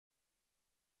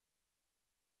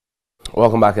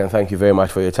Welcome back and thank you very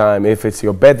much for your time. If it's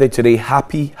your birthday today,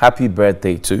 happy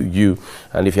birthday to you.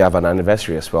 And if you have an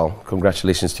anniversary as well,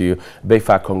 congratulations to you. Big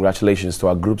fat congratulations to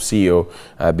our group CEO,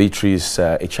 Beatrice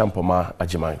Echampoma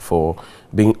Ajimai, for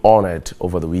being honored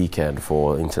over the weekend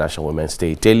for International Women's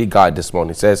Day. Daily Guide this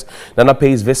morning says, Nana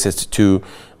pays visit to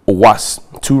Owas.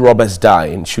 2 robbers die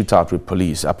in shootout with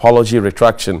police. Apology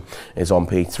retraction is on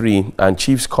page 3. And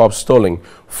Chiefs Corps stolen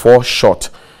 4 shot.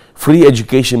 Free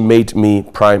education made me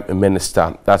Prime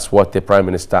Minister. That's what the Prime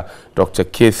Minister, Dr.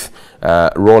 Keith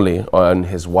Rowley, and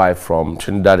his wife from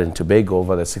Trinidad and Tobago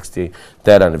over the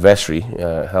 63rd anniversary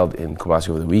held in Kumasi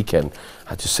over the weekend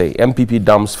had to say. MPP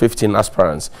dumps 15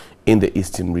 aspirants in the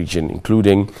Eastern region,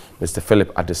 including Mr.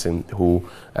 Philip Addison, who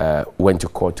went to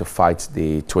court to fight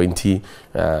the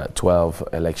 2012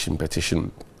 election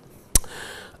petition.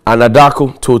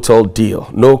 Anadako total deal,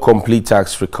 no complete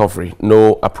tax recovery,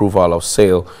 no approval of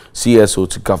sale, CSO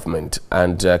to government,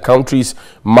 and countries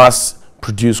must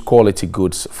produce quality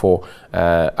goods for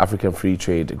African Free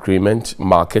Trade Agreement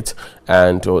market,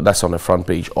 and that's on the front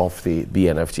page of the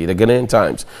BNFT. The Ghanaian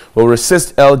Times will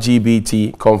resist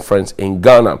LGBT conference in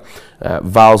Ghana.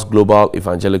 Vows Global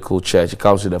Evangelical Church. It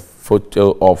comes with a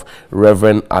photo of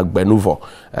Reverend Agbenuvo.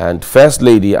 And First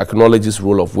Lady acknowledges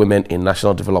role of women in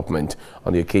national development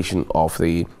on the occasion of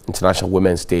the International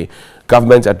Women's Day.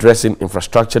 Government addressing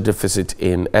infrastructure deficit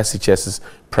in SHS's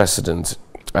precedent.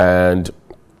 And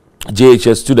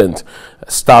JHS student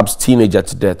stabs teenager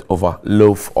to death over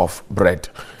loaf of bread.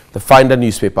 The Finder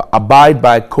newspaper, abide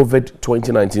by COVID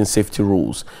 2019 safety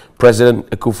rules. President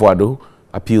Akufo-Addo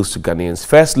appeals to Ghanaians.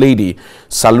 First Lady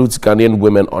salutes Ghanaian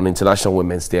women on International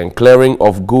Women's Day, and clearing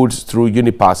of goods through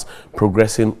Unipass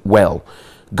progressing well.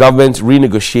 Government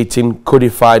renegotiating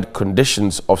codified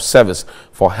conditions of service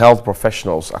for health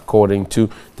professionals, according to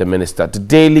the minister. The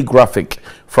Daily Graphic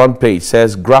front page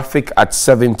says graphic at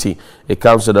 70. It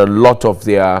comes with a lot of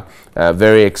their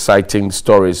very exciting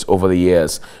stories over the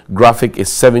years. Graphic is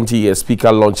 70 years.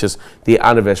 Speaker launches the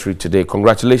anniversary today.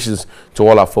 Congratulations to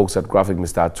all our folks at Graphic,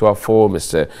 Mr. Atuafo,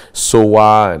 Mr.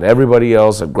 Sowa, and everybody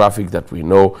else at Graphic that we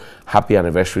know. Happy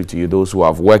anniversary to you, those who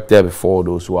have worked there before,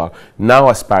 those who are now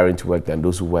aspiring to work there, and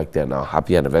those who work there now.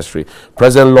 Happy anniversary.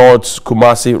 President Lord's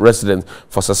Kumasi resident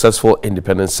for successful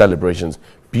independence celebrations.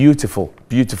 Beautiful,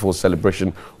 beautiful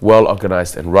celebration, well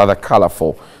organized and rather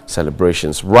colorful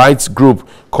celebrations. Rights group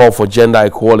call for gender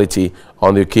equality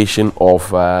on the occasion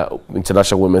of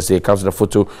International Women's Day. It comes with a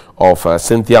photo of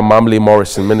Cynthia Mamley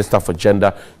Morrison, Minister for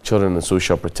Gender, Children and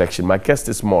Social Protection. My guest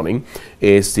this morning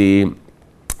is the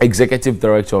Executive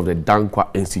Director of the Dankwa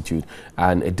Institute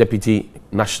and a Deputy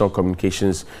National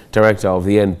Communications Director of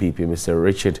the NPP, Mr.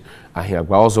 Richard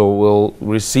Ahiagba. Also will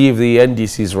receive the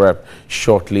NDC's rep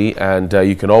shortly, and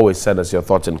you can always send us your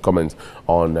thoughts and comments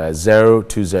on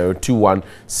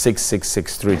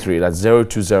 02021666333. That's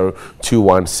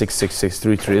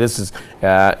 02021666333. This is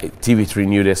TV3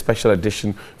 New Day, special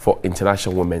edition for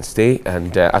International Women's Day,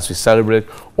 and as we celebrate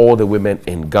all the women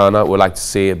in Ghana, we'd like to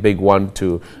say a big one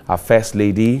to our First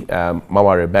Lady,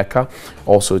 Mama Rebecca,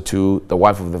 also to the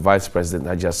wife of the Vice President,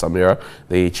 Najia Samira,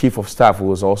 the Chief of Staff, who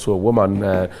was also a woman,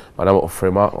 Madame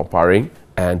Ofrema Oparing,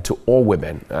 and to all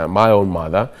women, my own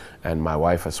mother and my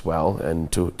wife as well,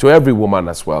 and to every woman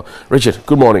as well. Richard,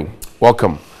 good morning.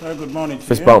 Welcome. Good morning to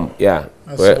Fist bump, yeah.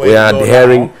 We are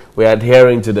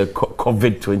adhering to the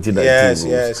COVID 2019 yes,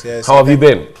 rules. Yes. How have you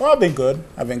been? Well, I've been good.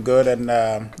 And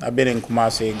I've been in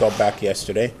Kumasi, got back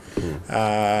yesterday.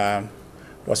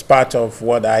 Was part of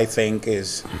what I think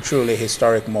is truly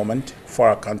historic moment for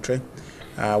our country.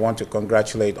 I want to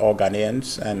congratulate all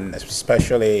Ghanaians and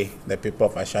especially the people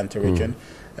of Ashanti region.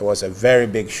 It was a very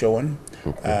big showing.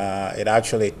 It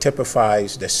actually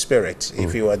typifies the spirit.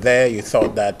 If you were there, you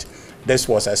thought that this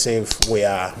was as if we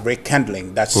are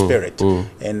rekindling that spirit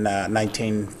in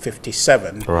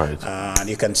 1957. Right. And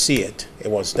you can see it. It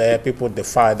was there. People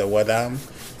defied the weather.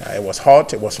 It was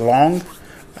hot. It was long.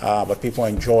 But people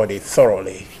enjoyed it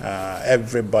thoroughly.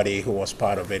 Everybody who was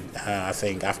part of it, I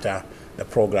think, after the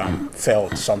program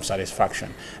felt some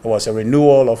satisfaction. It was a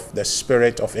renewal of the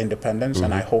spirit of independence,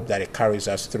 and I hope that it carries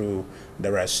us through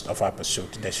the rest of our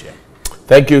pursuit this year.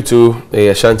 Thank you to the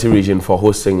Ashanti region for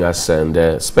hosting us,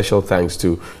 and special thanks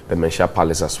to the Mensha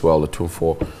Palace as well, the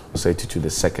Tumfor Osei-Tutu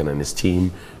II and his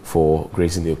team for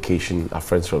gracing the occasion, our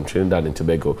friends from Trinidad and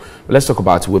Tobago. But let's talk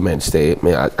about Women's Day.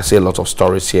 I see a lot of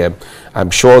stories here. I'm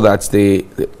sure that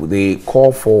the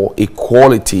call for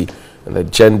equality and the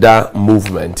gender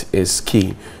movement is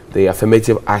key. The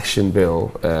affirmative action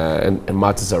bill and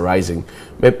matters arising.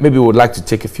 Maybe we would like to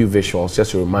take a few visuals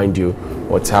just to remind you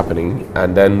what's happening,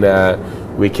 and then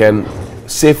we can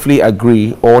safely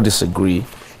agree or disagree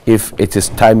if it is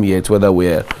time yet, whether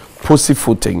we're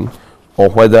pussyfooting or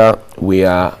whether we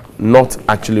are not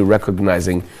actually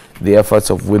recognizing the efforts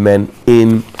of women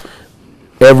in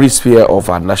every sphere of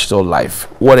our national life.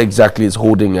 What exactly is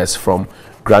holding us from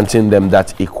granting them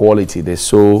that equality they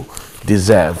so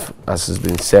deserve, as has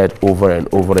been said over and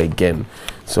over again?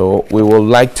 So we would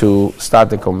like to start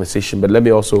the conversation, but let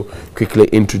me also quickly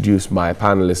introduce my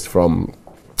panelists from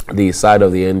the side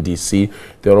of the NDC.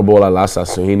 The Honorable Alassa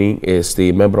Suhuyini is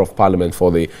the Member of Parliament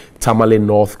for the Tamale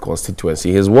North constituency.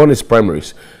 He has won his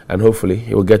primaries, and hopefully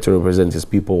he will get to represent his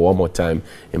people one more time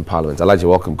in Parliament. Alhaji,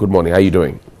 welcome. Good morning. How are you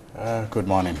doing? Good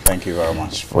morning. Thank you very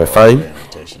much for We're fine. the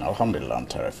invitation. Alhamdulillah, I'm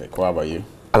terrific. What about you?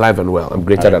 Alive and well. I'm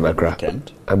greater than Accra.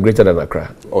 I'm greater than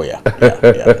Accra. Oh, yeah.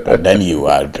 And then you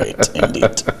are great,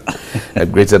 indeed.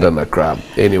 I'm greater than Accra.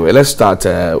 Anyway, let's start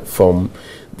from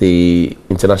the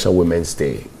International Women's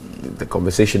Day. The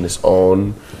conversation is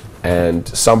on, and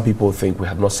some people think we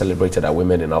have not celebrated our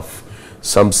women enough.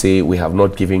 Some say we have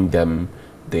not given them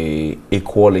the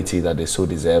equality that they so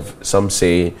deserve. Some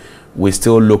say we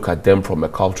still look at them from a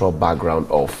cultural background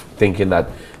of thinking that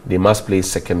they must play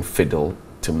second fiddle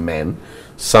to men.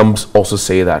 Some also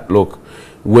say that, look,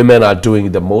 women are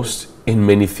doing the most in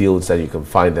many fields that you can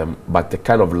find them, but the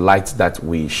kind of light that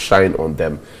we shine on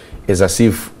them is as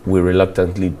if we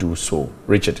reluctantly do so.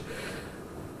 Richard,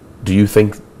 do you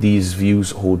think these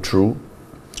views hold true?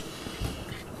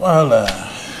 Well,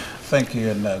 thank you,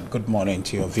 and good morning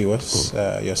to your viewers,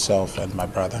 yourself and my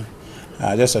brother.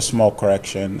 Just a small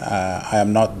correction. I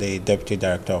am not the Deputy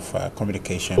Director of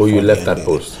Communication. Oh, you left that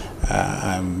post?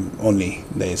 I'm only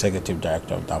the Executive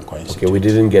Director of Dankwa Institute. Okay, we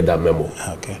didn't get that memo.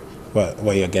 Okay.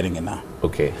 Well, you're getting it now.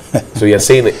 Okay. So you're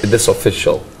saying this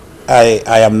official? I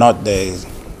am not the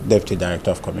Deputy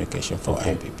Director of Communication for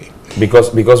NPP.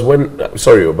 Because when,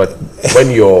 sorry, but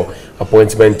when your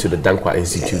appointment to the Dankwa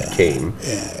Institute came,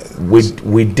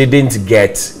 we didn't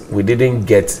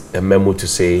get a memo to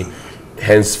say,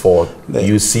 henceforth,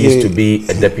 you cease to be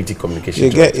a deputy communication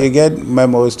director. You get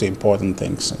memos to important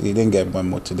things. You didn't get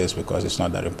memo to this because it's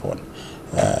not that important.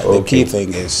 The key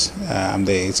thing is I'm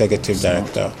the executive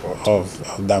director of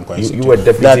Dankwa Institute. You were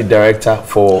deputy director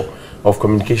of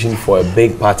communication for a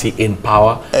big party in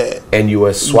power, and you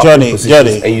were swapping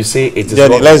positions, and you say it is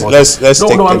Johnny, not let's stick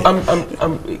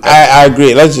to I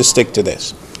agree. Let's just stick to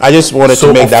this. I just wanted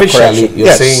to make that correction.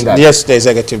 You're saying that yes, the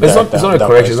executive director. It's not a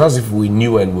correction. It's as if we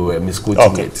knew and we were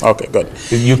misquoting it. Okay, good.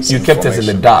 You kept us in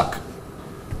the dark.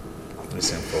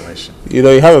 Misinformation. You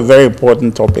know, you have a very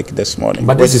important topic this morning.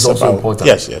 But this is also important.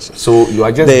 Yes. So you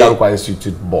are just Dankwa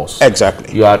Institute boss.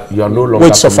 Exactly. You are no longer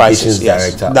communications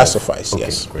director. That suffices. Okay,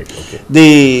 yes. Great. Okay.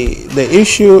 The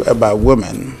issue about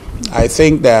women, I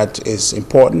think that is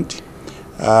important.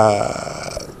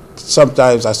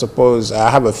 Sometimes I suppose I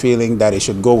have a feeling that it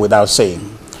should go without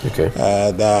saying. Okay.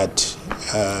 That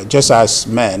just as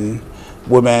men,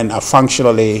 women are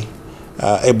functionally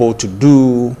able to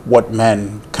do what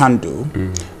men can do.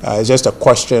 It's just a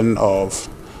question of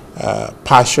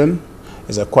passion.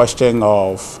 It's a question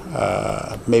of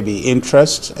maybe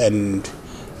interest and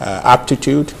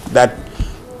aptitude that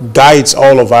guides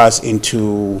all of us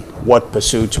into what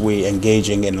pursuits we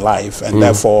engaging in life. And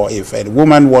therefore, if a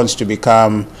woman wants to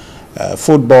become a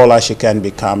footballer, she can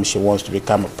become. She wants to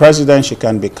become a president, she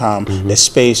can become. The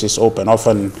space is open.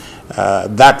 Often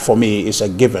that for me is a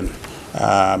given.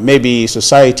 Maybe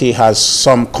society has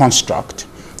some construct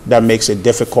that makes it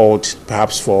difficult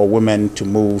perhaps for women to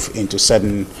move into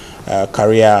certain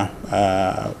career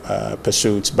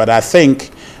pursuits. But I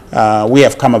think we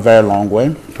have come a very long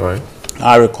way. Right.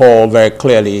 I recall very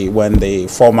clearly when the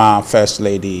former First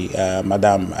Lady,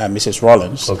 Mrs.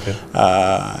 Rawlings,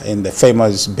 in the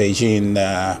famous Beijing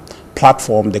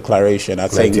platform declaration, I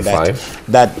think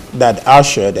that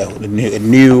ushered a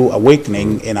new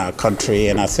awakening in our country,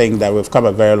 and I think that we've come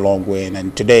a very long way.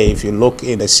 And today, if you look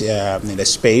in the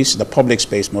space, the public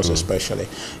space most especially,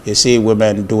 you see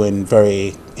women doing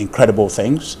very incredible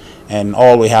things, and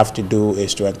all we have to do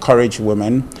is to encourage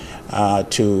women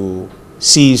to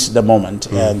seize the moment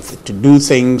and to do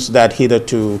things that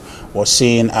hitherto was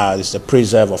seen as the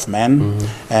preserve of men,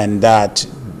 and that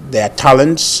their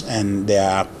talents and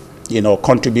their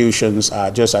contributions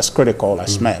are just as critical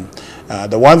as men.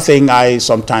 The one thing I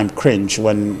sometimes cringe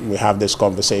when we have this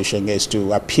conversation is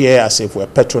to appear as if we're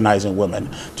patronizing women,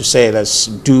 to say let's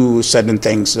do certain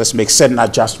things, let's make certain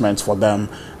adjustments for them,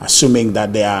 assuming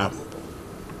that they are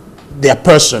their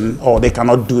person or they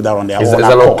cannot do that on their own. Is that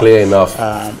not clear enough?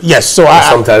 Yes. So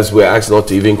sometimes we're asked not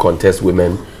to even contest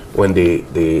women when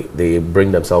they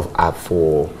bring themselves up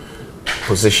for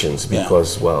positions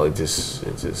because, well, it is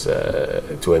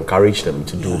to encourage them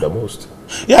to do the most.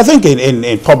 Yeah, I think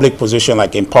in public position,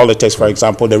 like in politics, for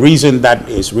example, the reason that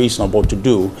is reasonable to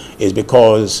do is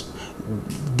because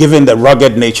given the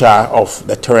rugged nature of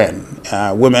the terrain,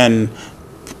 women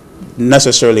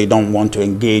necessarily don't want to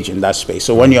engage in that space.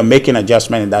 So when you're making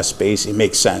adjustment in that space, it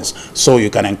makes sense. So you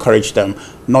can encourage them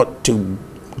not to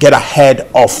get ahead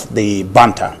of the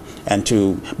banter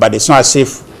but it's not as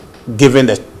if given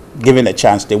the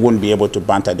chance they wouldn't be able to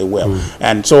banter the well.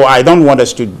 And so I don't want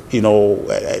us to,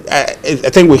 I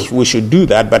think we should do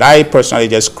that, but I personally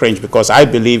just cringe because I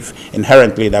believe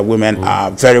inherently that women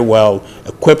are very well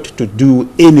equipped to do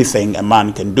anything a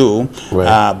man can do.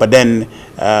 Right. But then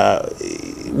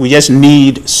we just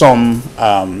need some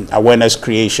awareness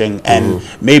creation and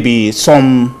maybe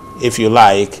some, if you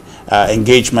like,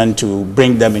 engagement to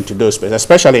bring them into those spaces,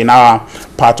 especially in our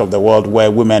part of the world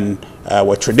where women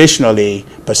were traditionally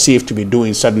perceived to be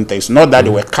doing certain things. Not that they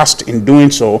were cast in doing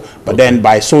so, but then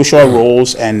by social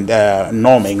roles and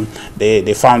norming,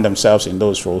 they found themselves in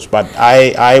those roles. But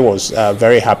I was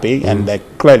very happy, and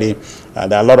clearly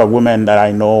there are a lot of women that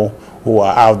I know who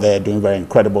are out there doing very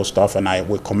incredible stuff, and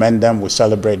we commend them, we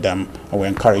celebrate them, and we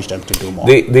encourage them to do more.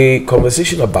 The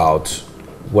conversation about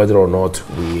whether or not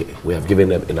we have given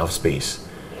them enough space.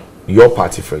 Your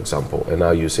party, for example, and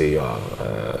now you say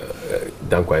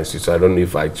Dankwa Institute, so I don't know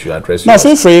if I should address you. No,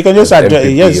 feel free, you can just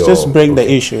address, just bring the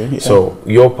issue. Yeah. So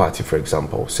your party, for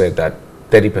example, said that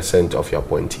 30% of your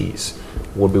appointees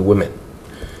would be women.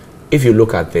 If you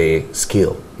look at the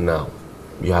scale now,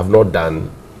 you have not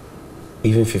done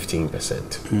even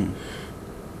 15%.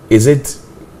 Is it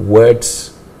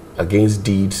words against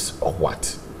deeds or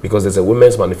what? Because there's a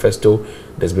women's manifesto,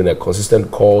 there's been a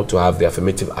consistent call to have the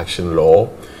affirmative action law,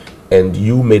 and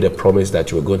you made a promise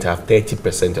that you were going to have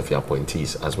 30% of your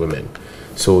appointees as women.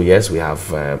 So yes, we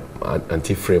have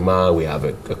Auntie Frema, we have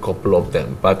a couple of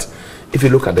them, but if you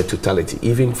look at the totality,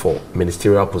 even for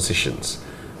ministerial positions,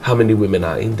 how many women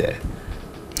are in there?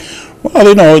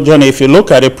 Well, Johnny, if you look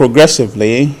at it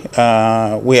progressively,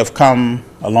 we have come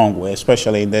a long way,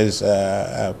 especially in this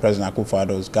President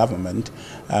Akufo-Addo's government.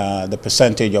 The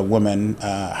percentage of women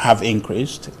have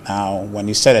increased. Now, when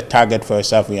you set a target for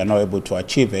yourself, we are not able to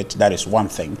achieve it, that is one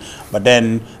thing. But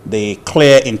then the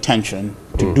clear intention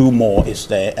to do more is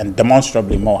there, and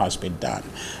demonstrably more has been done.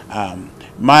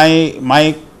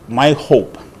 My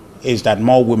hope is that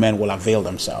more women will avail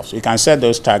themselves. You can set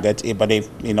those targets, but if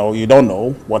you don't know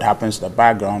what happens to the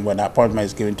background when the appointment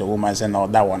is given to a woman, and say, no,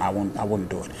 that one I wouldn't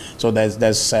do it. So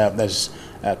there's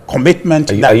a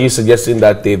commitment. Are you suggesting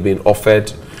that they've been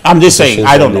offered? I'm just saying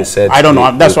I don't know. I don't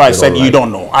know. That's why I said you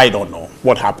don't know. I don't know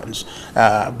what happens.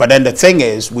 But then the thing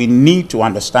is, we need to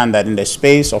understand that in the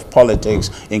space of politics,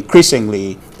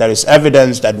 increasingly there is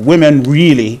evidence that women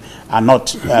really are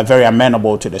not very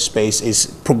amenable to the space. Is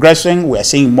progressing. We are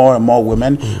seeing more and more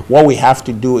women. What we have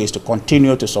to do is to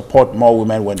continue to support more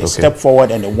women when they step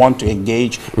forward and they want to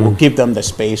engage. We'll give them the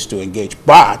space to engage.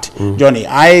 But Johnny,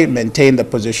 I maintain the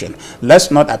position.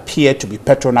 Let's not appear to be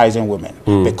patronizing women,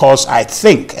 because I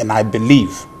think and I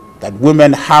believe that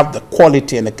women have the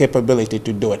quality and the capability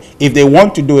to do it. If they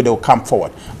want to do it, they'll come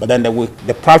forward. But then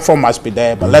the platform must be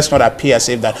there. But let's not appear as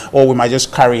if that, we might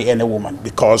just carry any woman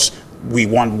because we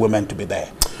want women to be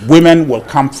there. Women will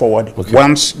come forward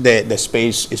once the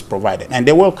space is provided, and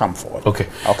they will come forward. Okay.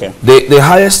 The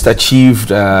highest achieved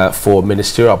for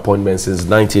ministerial appointments since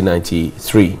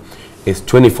 1993 is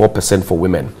 24% for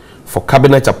women. For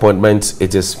cabinet appointments,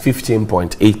 it is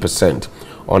 15.8%.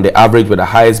 On the average, with the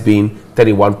highest being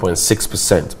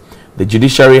 31.6%. The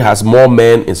judiciary has more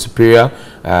men in superior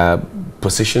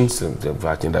positions, in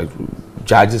fact, in the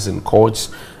judges in courts,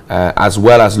 as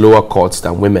well as lower courts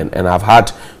than women. And I've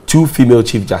had 2 female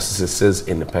chief justices since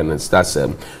independence. That's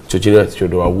Georgina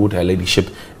Theodora Wood, her ladyship,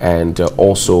 and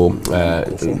also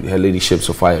her ladyship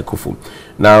Sophia Kufu.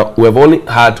 Now, we've only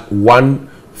had 1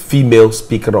 female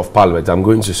Speaker of Parliament. I'm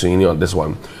going to swing you on this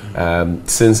one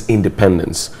since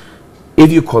independence. If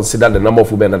you consider the number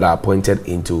of women that are appointed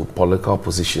into political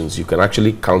positions, you can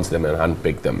actually count them and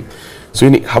handpick them. So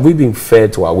have we been fair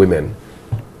to our women,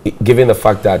 given the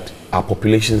fact that our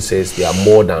population says they are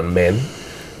more than men,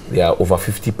 they are over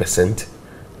 50%,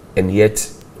 and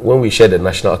yet when we share the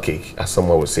national cake, as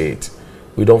someone would say it,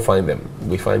 we don't find them.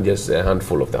 We find just a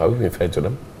handful of them. Have we been fair to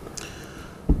them?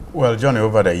 Well, Johnny,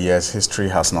 over the years, history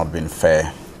has not been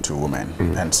fair to women.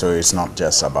 And so it's not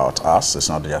just about us, it's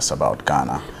not just about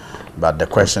Ghana. But the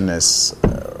question is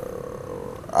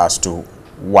as to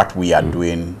what we are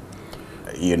doing,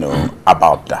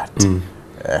 about that.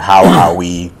 How are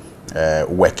we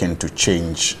working to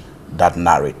change that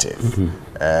narrative?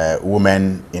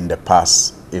 women in the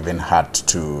past even had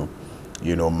to,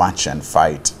 you know, march and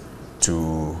fight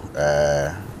to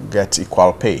get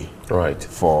equal pay, right,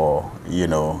 for, you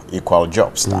know, equal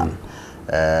jobs done,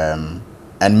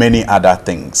 and many other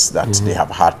things that they have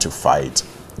had to fight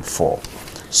for.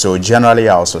 So generally,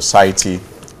 our society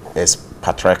is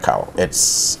patriarchal.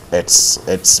 It's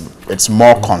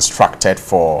more constructed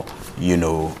for, you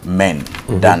know, men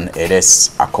than it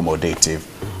is accommodative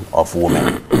of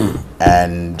women.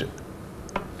 And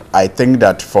I think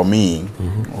that for me,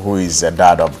 who is a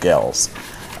dad of girls,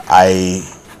 I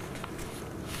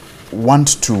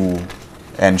want to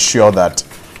ensure that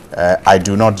I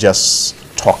do not just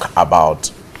talk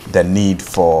about the need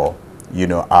for, you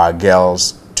know, our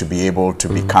girls to be able to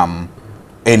become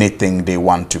anything they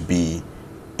want to be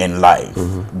in life,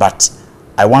 but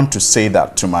I want to say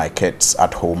that to my kids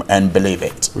at home and believe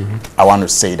it. I want to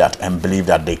say that and believe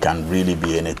that they can really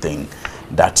be anything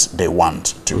that they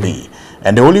want to be.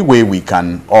 And the only way we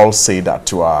can all say that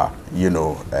to our, you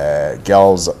know,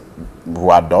 girls who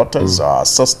are daughters, our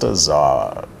sisters,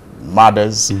 our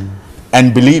mothers,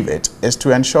 and believe it, is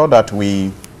to ensure that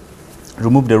we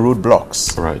remove the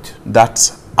roadblocks, right,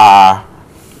 that are,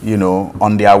 you know,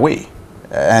 on their way.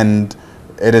 And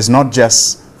it is not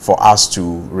just for us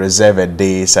to reserve a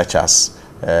day such as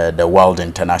the World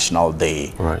International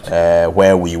Day, right,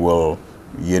 where we will,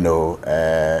 you know,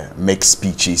 make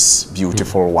speeches,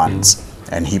 beautiful ones,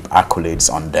 and heap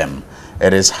accolades on them.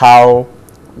 It is how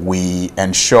we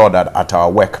ensure that at our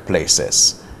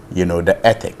workplaces, you know, the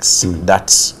ethics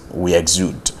that we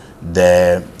exude,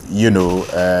 the, you know,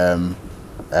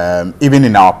 even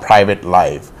in our private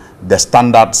life, the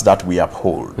standards that we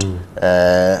uphold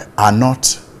are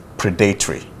not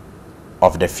predatory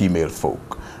of the female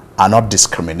folk, are not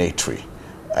discriminatory,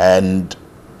 and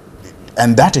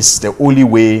that is the only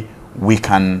way we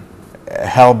can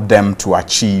help them to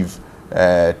achieve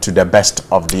to the best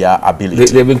of their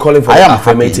ability. They've been calling for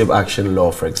affirmative action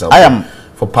law, for example,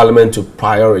 for Parliament to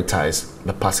prioritize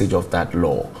the passage of that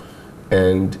law.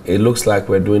 And it looks like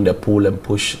we're doing the pull and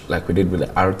push like we did with the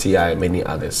RTI and many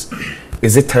others.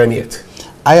 Is it time yet?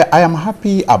 I am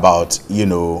happy about, you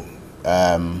know,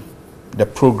 the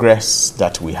progress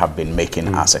that we have been making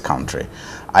as a country.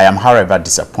 I am, however,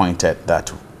 disappointed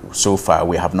that so far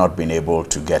we have not been able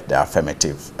to get the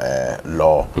affirmative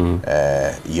law,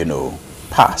 you know,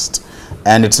 passed.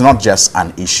 And it's not just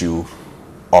an issue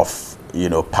of, you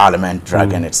know, Parliament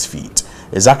dragging its feet.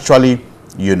 It's actually,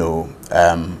 you know,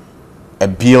 a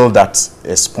bill that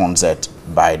is sponsored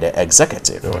by the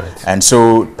executive. Right. And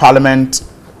so Parliament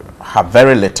have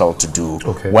very little to do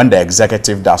when the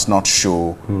executive does not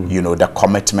show, you know, the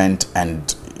commitment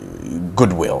and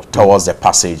goodwill towards the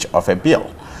passage of a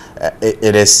bill.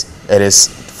 It is,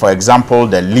 for example,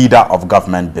 the leader of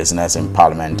government business in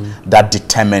Parliament that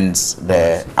determines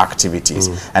the activities.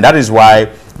 And that is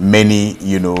why many,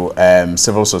 you know,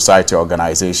 civil society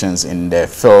organizations in the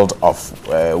field of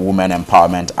women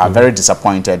empowerment are very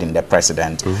disappointed in the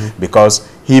president because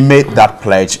he made that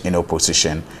pledge in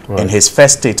opposition. In his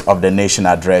first State of the Nation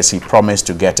address, he promised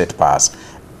to get it passed.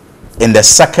 In the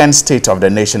second State of the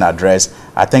Nation address,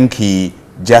 I think he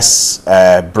just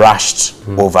brushed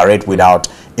over it without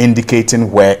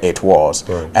indicating where it was.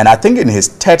 And I think in his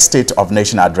third State of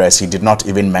Nation address, he did not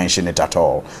even mention it at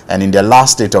all. And in the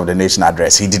last State of the Nation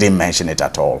address, he didn't mention it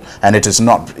at all. And it is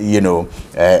not, you know,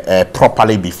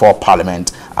 properly before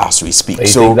Parliament as we speak.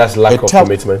 So think that's lack of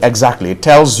commitment. Exactly. It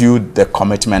tells you the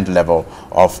commitment level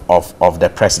of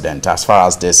the president as far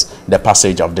as the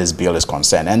passage of this bill is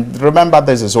concerned. And remember,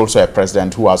 this is also a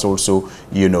president who has also,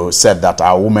 you know, said that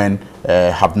our women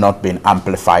have not been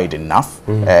amplified enough.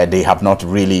 They have not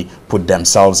really put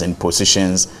themselves in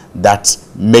positions that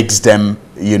makes them,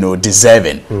 you know,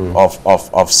 deserving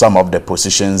of some of the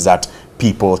positions that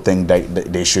people think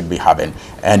that they should be having.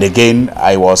 And again,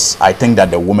 I think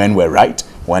that the women were right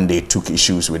when they took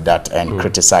issues with that and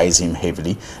criticized him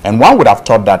heavily. And one would have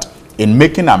thought that in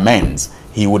making amends,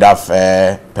 he would have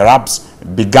perhaps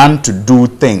begun to do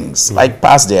things like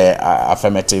pass the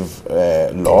affirmative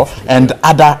law and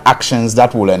other actions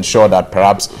that will ensure that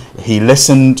perhaps he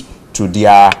listened to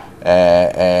their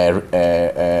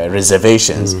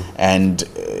reservations and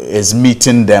is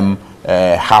meeting them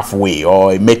halfway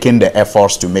or making the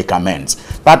efforts to make amends.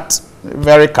 But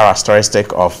very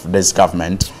characteristic of this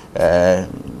government,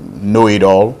 know it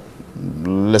all,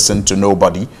 listen to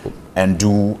nobody, and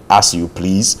do as you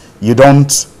please. You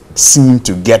don't seem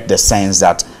to get the sense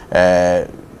that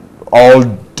all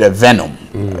the venom,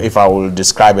 if I will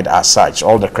describe it as such,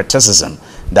 all the criticism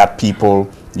that people,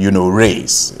 you know,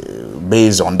 raise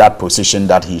based on that position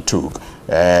that he took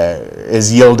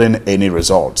is yielding any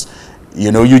results.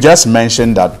 You know, you just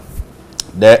mentioned that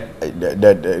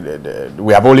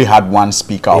we have only had one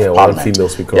speaker of parliament. One female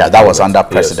speaker. Yeah, that was under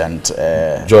President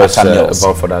Joyce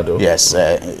Bamfordado. Yes,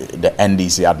 the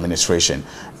NDC administration,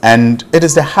 and it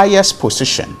is the highest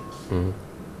position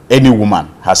any woman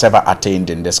has ever attained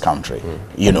in this country.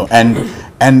 You know,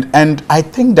 and I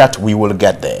think that we will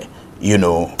get there. You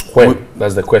know, when?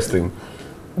 That's the question.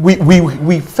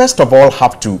 We first of all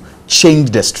have to change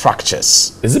the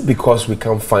structures. Is it because we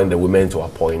can't find the women to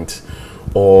appoint,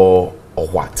 or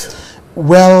what?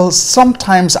 Well,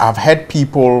 sometimes I've heard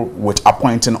people with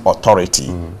appointing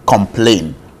authority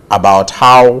complain about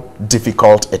how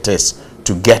difficult it is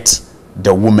to get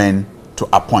the women to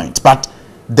appoint. But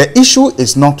the issue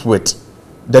is not with,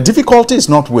 the difficulty is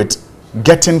not with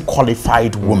getting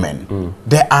qualified women.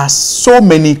 There are so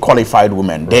many qualified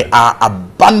women. Right. There are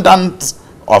abundant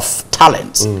of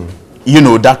talents, you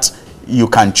know, that you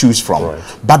can choose from. Right.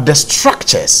 But the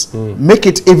structures make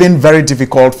it even very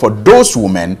difficult for those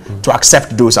women to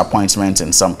accept those appointments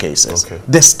in some cases. Okay.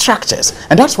 The structures.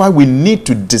 And that's why we need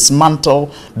to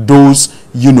dismantle those,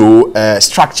 you know,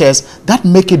 structures that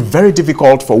make it very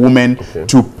difficult for women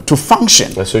to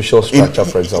function. A social structure,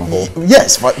 for example.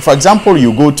 Yes. For example,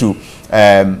 you go to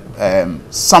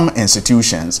some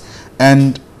institutions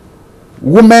and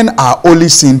women are only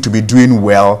seen to be doing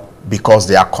well because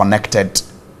they are connected,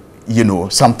 you know,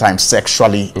 sometimes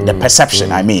sexually, the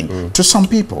perception, I mean, to some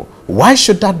people. Why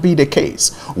should that be the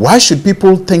case? Why should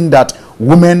people think that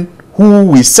women who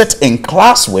we sit in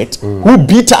class with, who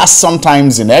beat us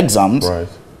sometimes in exams,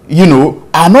 you know,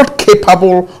 are not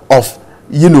capable of,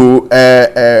 you know,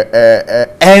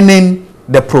 earning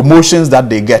the promotions that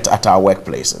they get at our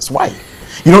workplaces? Why?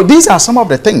 You know, these are some of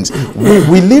the things.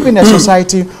 We live in a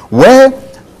society where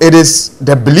it is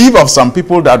the belief of some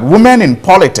people that women in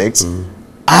politics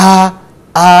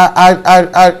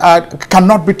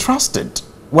cannot be trusted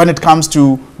when it comes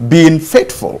to being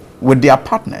faithful with their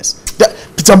partners.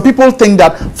 Some people think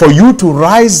that for you to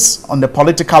rise on the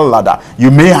political ladder,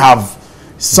 you may have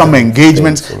some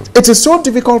engagements. It is so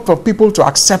difficult for people to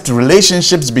accept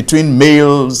relationships between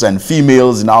males and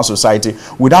females in our society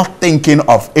without thinking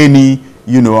of any,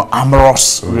 you know,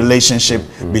 amorous relationship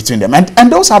between them.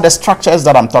 And those are the structures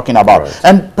that I'm talking about. Right.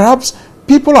 And perhaps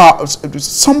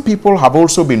some people have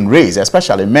also been raised,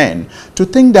 especially men, to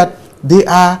think that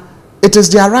it is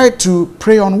their right to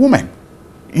prey on women.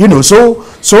 You know, so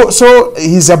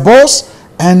he's a boss,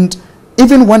 and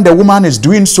even when the woman is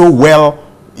doing so well,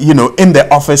 you know, in the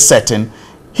office setting,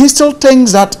 he still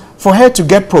thinks that for her to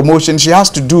get promotion, she has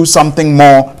to do something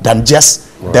more than just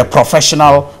the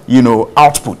professional, you know,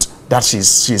 output that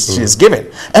she's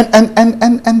given.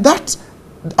 And that,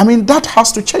 I mean, that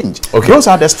has to change. Okay. Those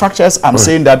are the structures I'm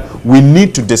saying that we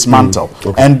need to dismantle.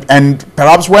 And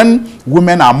perhaps when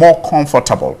women are more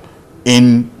comfortable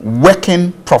in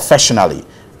working professionally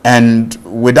and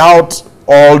without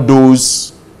all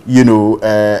those, you know,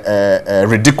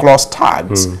 ridiculous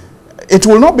tags, it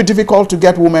will not be difficult to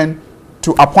get women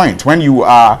to appoint when you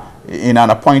are in an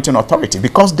appointing authority,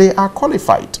 because they are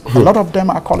qualified. A lot of them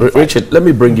are qualified. Richard, let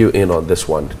me bring you in on this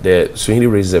one.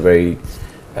 Suhini raises a very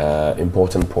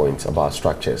important point about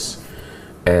structures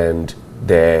and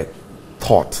the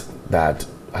thought that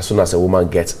as soon as a woman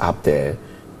gets up there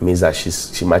means that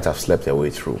she might have slept her way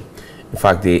through. In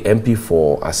fact, the MP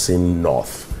for Asin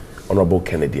North, Honorable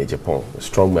Kennedy Japan, a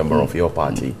strong member of your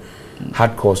party,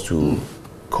 had cause to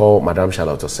call Madame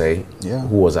Charlotte Osei,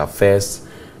 who was our first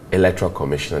electoral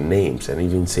commissioner, names and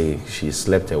even say she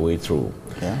slept her way through.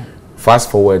 Fast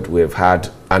forward, we've had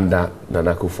under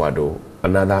Nana Akufo-Addo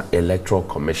another electoral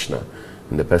commissioner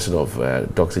in the person of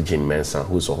Dr. Jean Mensah,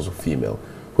 who's also female,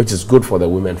 which is good for the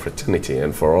women fraternity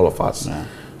and for all of us.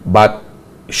 But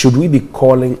should we be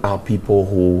calling our people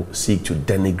who seek to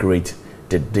denigrate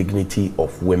the dignity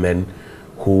of women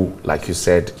who, like you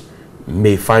said,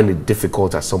 may find it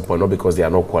difficult at some point, not because they are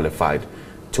not qualified,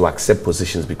 to accept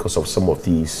positions because of some of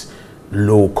these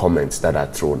low comments that are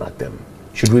thrown at them?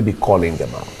 Should we be calling them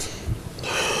out?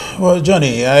 Well,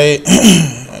 Johnny,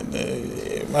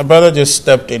 my brother just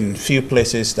stepped in a few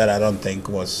places that I don't think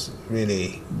was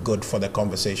really good for the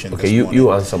conversation. Okay,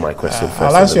 you answer my question first.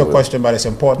 I'll answer your question, but it's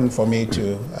important for me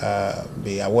to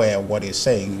be aware of what he's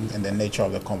saying and the nature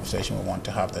of the conversation we want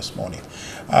to have this morning.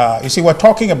 You see, we're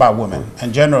talking about women,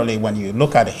 and generally when you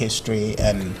look at the history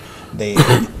and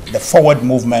the forward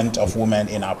movement of women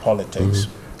in our politics,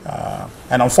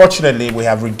 and unfortunately we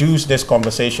have reduced this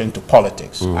conversation to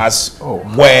politics as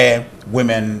where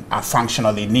women are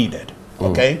functionally needed.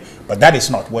 Okay, but that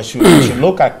is not. We should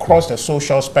look across the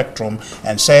social spectrum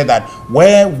and say that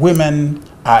where women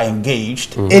are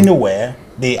engaged anywhere,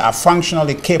 they are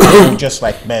functionally capable, just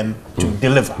like men, to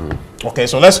deliver. Okay,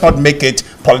 so let's not make it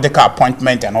political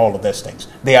appointment and all of those things.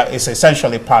 It's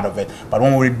essentially part of it. But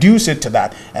when we reduce it to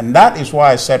that, and that is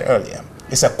why I said earlier,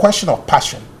 it's a question of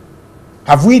passion.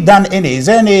 Have we done is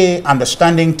there any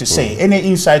understanding to say, any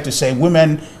insight to say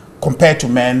women compared to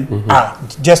men are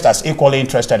just as equally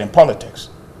interested in politics?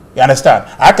 You understand?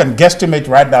 I can guesstimate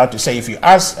right now to say if you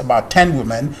ask about 10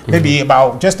 women, maybe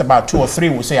just about 2 or 3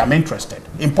 will say I'm interested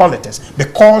in politics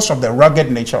because of the rugged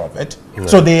nature of it.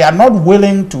 So they are not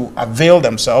willing to avail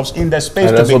themselves in the space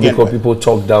and to that's begin because with. people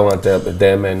talk down at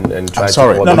them and try I'm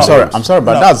sorry. to... I'm sorry,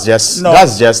 but that's just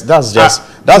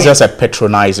a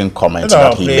patronizing comment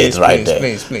that he made right there.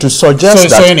 Please. To suggest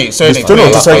that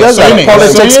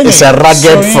politics is a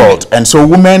rugged fault, and so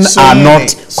women are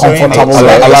not comfortable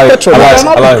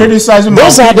with criticizing.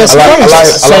 Those are the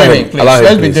structures.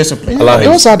 Let's be disciplined.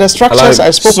 Those are the structures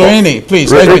I spoke of.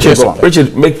 Please,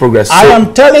 Richard, make progress. I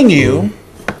am telling you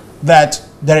that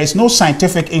there is no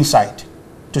scientific insight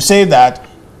to say that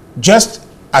just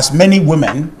as many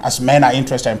women as men are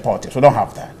interested in politics. We don't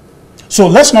have that. So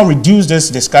let's not reduce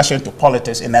this discussion to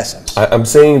politics in essence. I'm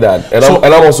saying that, and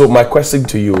I'm also, my question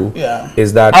to you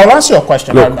is that... I'll answer your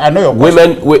question. Look, I know your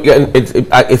question. Women,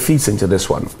 it feeds into this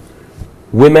one.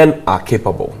 Women are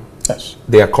capable. Yes.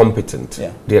 They are competent.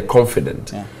 Yeah. They are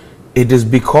confident. Yeah. It is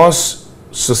because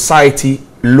society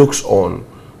looks on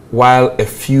while a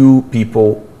few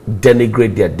people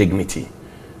denigrate their dignity.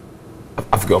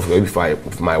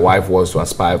 If my wife was to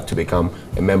aspire to become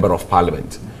a member of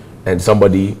parliament, and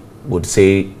somebody would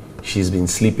say she's been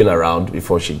sleeping around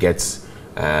before she gets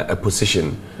a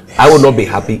position, I would not be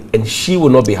happy, and she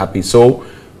would not be happy. So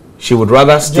she would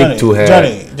rather stick to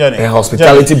her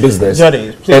hospitality business.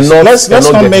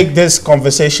 Let's not make this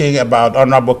conversation about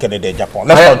Honorable Kennedy Agyapong.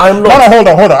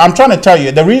 Hold on. I'm trying to tell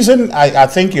you, the reason I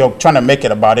think you're trying to make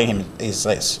it about him is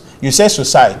this. You say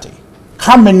society.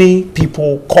 How many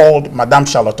people called Madame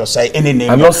Charlotte Osei any name?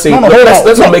 I'm not saying...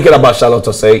 Let's not make it about Charlotte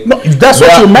Osei. No, that's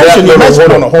what you mentioned.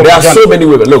 There are so many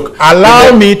women. Look,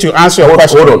 allow me to answer your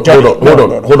question. Hold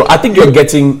on. I think you're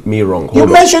getting me wrong. You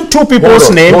mentioned 2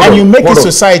 people's names and you make it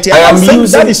society. I am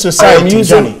that is society,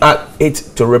 using it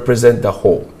to represent the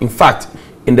whole. In fact,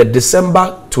 in the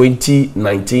December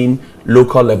 2019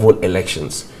 local level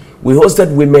elections, we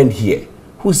hosted women here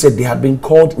who said they had been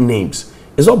called names.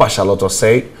 It's not about Charlotte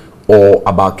Osei or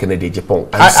about Kennedy Agyapong.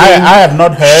 I have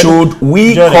not heard. Should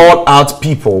we call out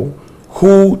people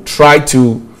who try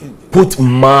to put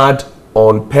mud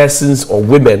on persons or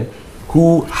women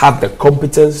who have the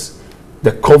competence,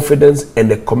 the confidence, and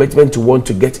the commitment to want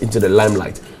to get into the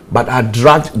limelight, but are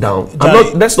dragged down?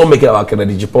 Let's not make it about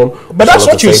Kennedy Agyapong. But that's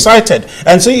what you cited.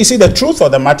 And so you see, the truth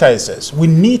of the matter is this: we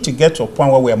need to get to a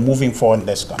point where we are moving forward in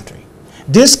this country.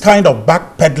 This kind of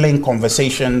backpedaling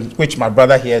conversation, which my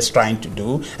brother here is trying to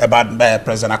do about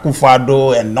President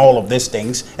Akufo-Addo and all of these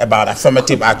things about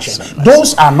affirmative action,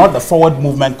 those are not the forward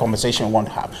movement conversation we want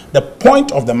to have. The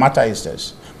point of the matter is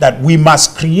this: that we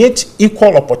must create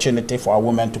equal opportunity for our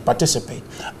women to participate.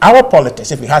 Our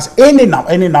politics, if it has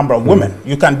any number of women,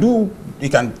 you can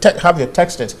have your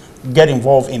texters get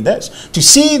involved in this to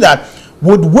see that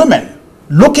would women,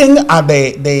 looking at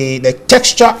the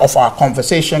texture of our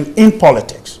conversation in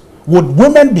politics, would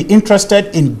women be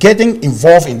interested in getting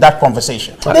involved in that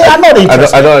conversation? They are not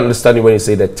interested. I don't understand you when you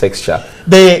say the texture.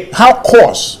 How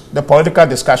coarse the political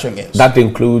discussion is. That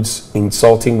includes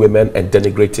insulting women and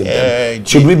denigrating them.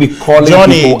 Should we be calling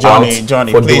people out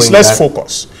for please, doing let's that?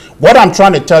 focus. What I'm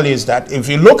trying to tell you is that if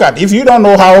you don't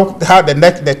know how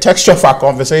the texture of our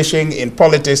conversation in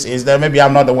politics is, then maybe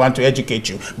I'm not the one to educate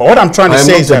you. But what I'm trying to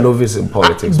say is that... I'm not a novice in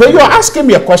politics. But you're asking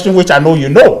me a question which I know you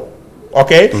know.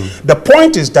 Okay? The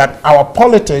point is that our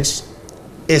politics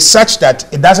is such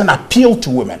that it doesn't appeal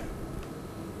to women.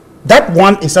 That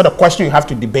one is not a question you have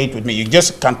to debate with me. You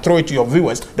just can throw it to your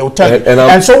viewers. They will tell you.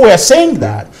 And so we are saying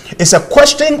that it's a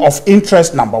question of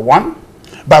interest, number one.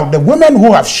 But the women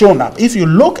who have shown up, if you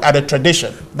look at the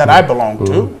tradition that I belong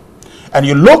to, and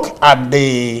you look at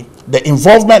the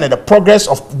involvement and the progress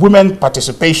of women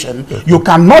participation, you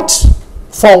cannot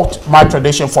fault my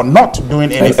tradition for not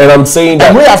doing anything. And I'm saying that...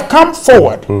 And we have come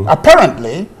forward,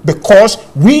 apparently, because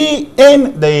we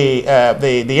in the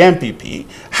NPP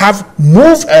have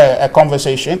moved a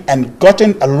conversation and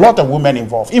gotten a lot of women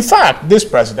involved. In fact, this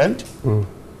president...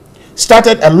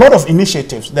 started a lot of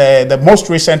initiatives. The most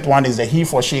recent one is the He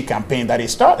for She campaign that he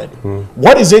started.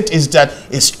 What is it? Is that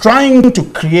it's trying to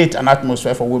create an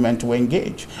atmosphere for women to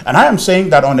engage. And I am saying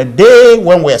that on a day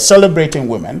when we're celebrating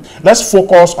women, let's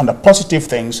focus on the positive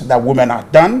things that women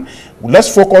have done.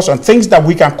 Let's focus on things that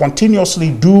we can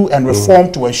continuously do and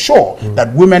reform to ensure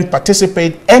that women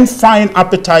participate and find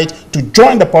appetite to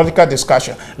join the political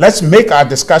discussion. Let's make our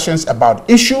discussions about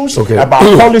issues, about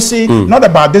policy, not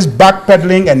about this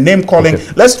backpedaling and name calling.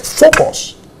 Let's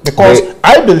focus, because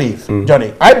I believe,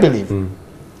 Johnny, I believe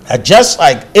that just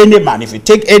like any man, if you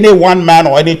take any one man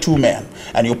or any two men,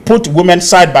 and you put women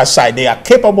side by side, they are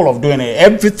capable of doing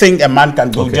everything a man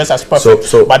can do just as perfect.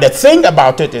 But the thing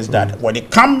about it is that when it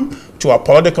comes to a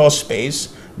political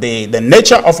space, the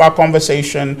nature of our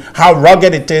conversation, how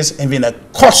rugged it is, even the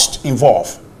cost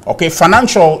involved,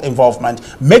 financial involvement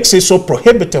makes it so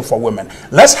prohibitive for women.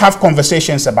 Let's have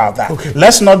conversations about that.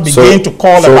 Let's not begin to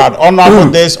call about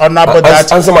honorable this, honorable that,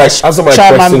 answer my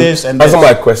question, this and answer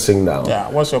my question now. Yeah,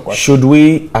 what's your question? Should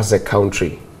we, as a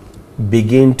country,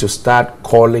 begin to start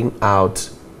calling out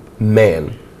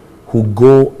men who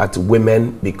go at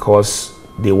women because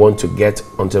they want to get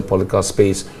onto the political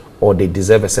space or they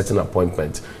deserve a certain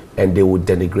appointment, and they would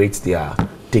denigrate their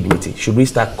dignity? Should we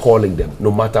start calling them,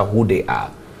 no matter who they are?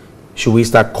 Should we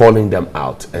start calling them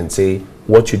out and say,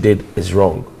 what you did is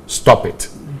wrong, stop it?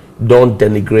 Don't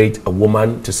denigrate a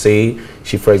woman to say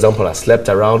she, for example, has slept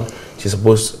around, she's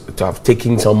supposed to have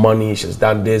taken some money, she's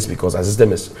done this because her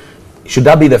system is... Should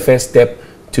that be the first step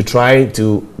to try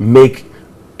to make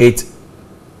it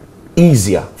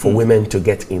easier for women to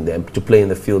get in them, to play in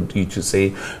the field? You to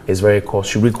say is very cost.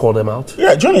 Should we call them out?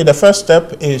 Yeah, Johnny, the first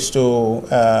step is to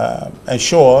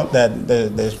ensure that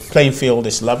the playing field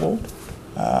is leveled.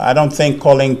 I don't think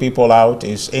calling people out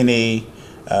is any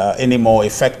more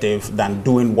effective than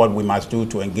doing what we must do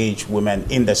to engage women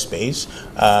in the space.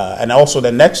 And also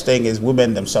the next thing is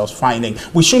women themselves finding,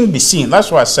 we shouldn't be seen,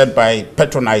 that's what I said by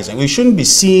patronizing, we shouldn't be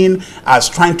seen as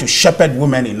trying to shepherd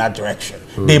women in that direction.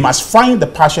 They must find the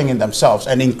passion in themselves,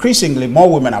 and increasingly more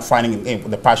women are finding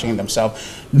the passion in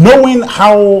themselves, knowing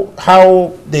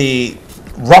how the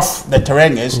rough the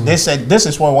terrain is. They said this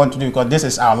is what we want to do because this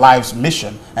is our life's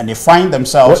mission, and they find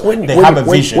themselves, they have a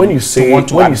vision when you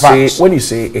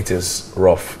say it is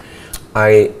rough,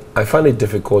 I find it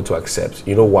difficult to accept.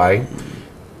 You know why?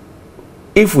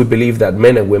 If we believe that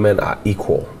men and women are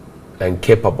equal and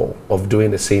capable of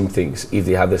doing the same things if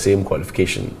they have the same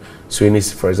qualification, Sweeney,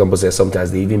 for example, says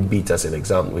sometimes they even beat us in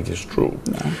exam, which is true.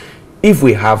 If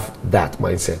we have that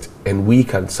mindset and we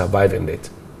can survive in it,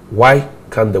 why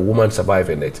can the woman survive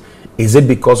in it? Is it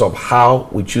because of how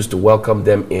we choose to welcome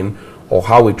them in, or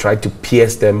how we try to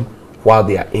pierce them while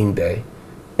they are in there?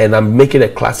 And I'm making a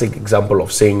classic example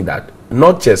of saying that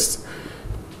not just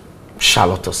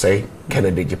Charlotte Osei,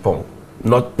 Kennedy Agyapong,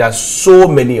 there's so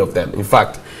many of them. In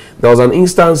fact, there was an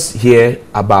instance here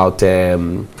about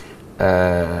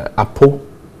Apo,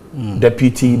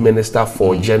 Deputy Minister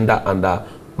for Gender under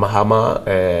Mahama,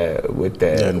 with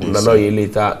Nana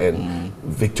Oyelita and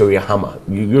Victoria Hammer.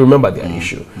 You remember their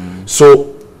issue.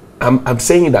 So I'm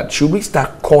saying that should we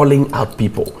start calling out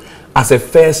people as a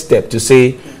first step to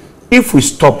say, if we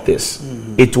stop this,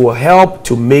 it will help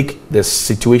to make the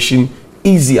situation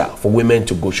easier for women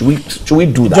to go. Should we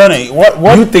do that? Johnny,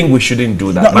 what you think we shouldn't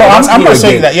do that? No, I'm not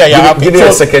saying that. Yeah, give it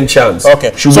a second chance.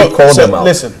 Okay. Should we call them out?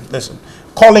 Listen.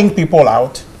 Calling people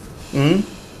out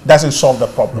doesn't solve the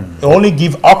problem. It only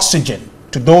gives oxygen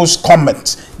to those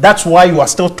comments. That's why you are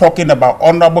still talking about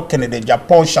Honorable Kennedy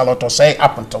Agyapong, Charlotte Osei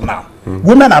up until now.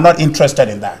 Women are not interested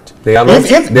in that. They are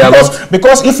not.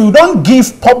 Because if you don't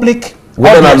give public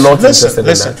women are not interested in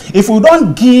that. If we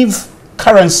don't give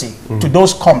currency to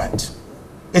those comments,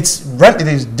 it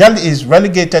is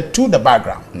relegated to the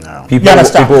background. No. People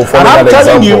will follow that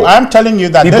example. I'm telling you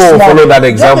that people will follow that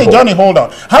example. Johnny, hold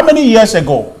on. How many years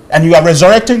ago, and you are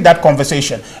resurrecting that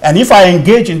conversation, and if I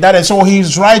engage in that and say, oh,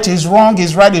 he's right, he's wrong,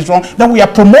 he's right, he's wrong, then we are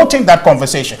promoting that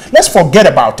conversation. Let's forget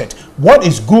about it. What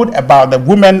is good about the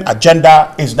women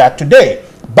agenda is that today,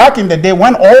 back in the day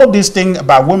when all these things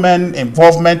about women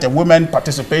involvement and women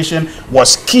participation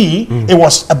was key, it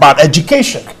was about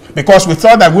education. Because we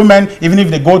thought that women, even if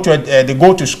they go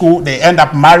to school, they end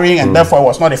up marrying, and therefore it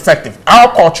was not effective.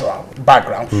 Our cultural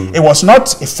background, it was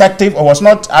not effective, it was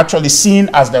not actually seen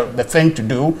as the thing to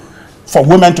do for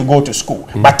women to go to school.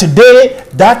 But today,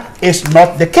 that is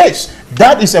not the case.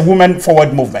 That is a women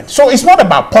forward movement. So it's not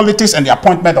about politics and the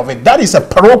appointment of it. That is a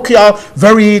parochial,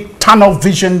 very tunnel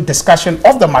vision discussion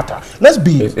of the matter. Let's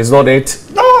be... It's not it.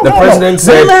 No, the president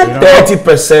said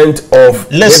 30% of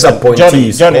his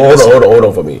appointees... Johnny, hold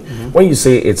on for me. When you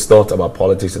say it's not about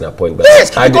politics and appointment... Yes,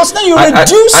 because then you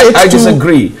reduce it to... I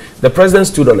disagree. The president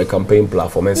stood on a campaign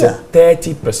platform and said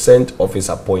 30% of his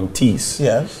appointees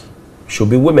should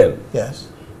be women. Yes.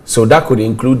 So that could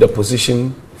include the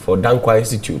position for Dankwa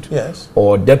Institute,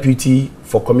 or deputy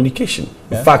for communication.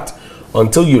 In fact,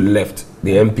 until you left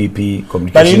the MPP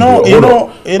Communication But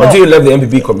Bureau. Until you left the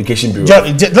MPP Communication Bureau.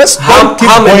 Let's keep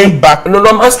going back. No,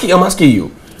 I'm asking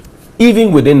you.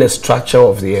 Even within the structure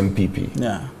of the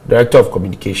MPP, Director of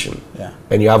Communication,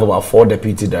 and you have about 4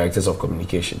 deputy directors of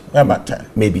communication. About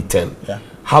 10. Maybe 10. Yeah.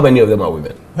 How many of them are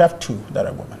women? We have 2 that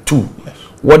are women. 2. Yes.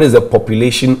 What is the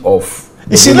population of?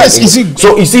 So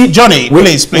you see, Johnny,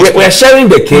 please. We're sharing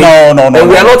the cake. No. And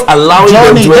we are not allowing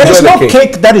Johnny, them to there is no the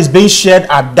cake that is being shared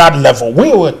at that level.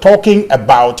 We were talking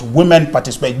about women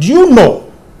participation. Do you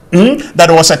know that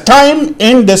there was a time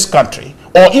in this country,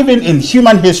 or even in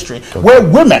human history, where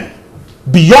women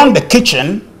beyond the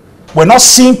kitchen were not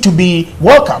seen to be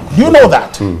welcome? Do you know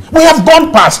that? We have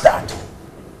gone past that.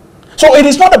 So it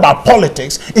is not about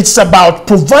politics, it's about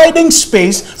providing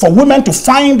space for women to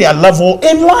find their level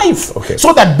in life.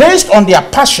 So that based on their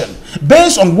passion,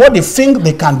 based on what they think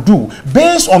they can do,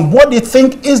 based on what they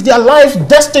think is their life's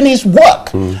destiny's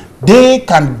work, they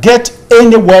can get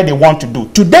anywhere they want to do.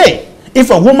 Today, if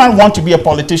a woman wants to be a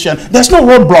politician, there's no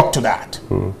roadblock to that.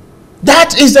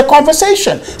 That is the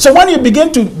conversation. So when you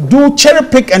begin to do cherry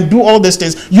pick and do all these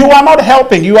things, you are not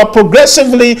helping. You are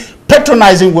progressively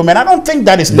patronizing women. I don't think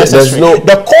that is necessary.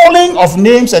 The calling of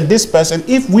names and this person,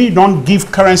 if we don't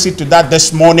give currency to that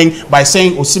this morning by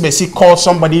saying Osibesi called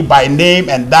somebody by name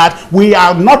and that, we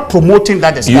are not promoting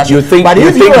that discussion. You think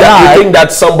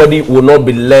that somebody will not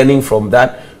be learning from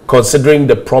that? Considering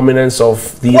the prominence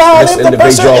of this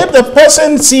individual, if the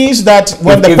person sees that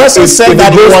when the person said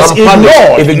that it was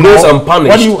ignored, if it goes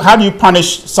unpunished, how do you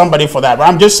punish somebody for that? But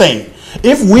I'm just saying,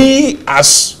 if we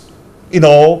as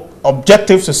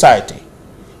objective society,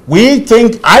 we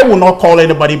think I will not call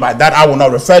anybody by that, I will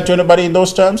not refer to anybody in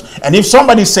those terms, and if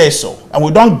somebody says so, and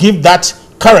we don't give that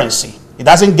currency, it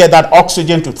doesn't get that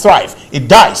oxygen to thrive. It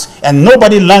dies. And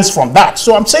nobody learns from that.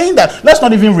 So I'm saying that let's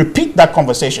not even repeat that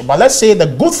conversation. But let's say the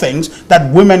good things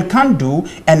that women can do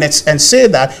and say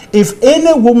that if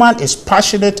any woman is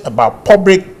passionate about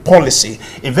public policy,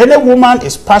 if any woman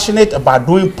is passionate about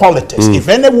doing politics, if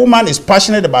any woman is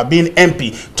passionate about being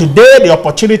MP, today the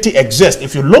opportunity exists.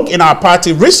 If you look in our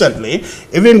party recently,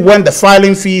 even when the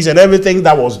filing fees and everything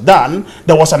that was done,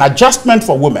 there was an adjustment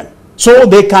for women so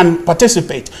they can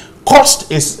participate.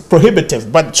 Cost is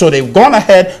prohibitive, but so they've gone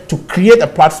ahead to create a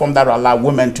platform that will allow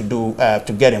women to do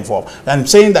to get involved. And I'm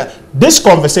saying that this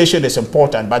conversation is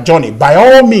important. But Johnny, by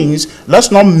all means, let's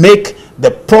not make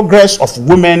the progress of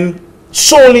women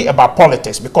solely about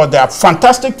politics, because there are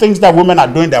fantastic things that women are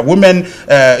doing. There are women,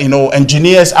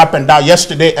 engineers up and down.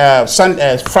 Yesterday,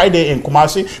 Friday in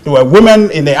Kumasi, there were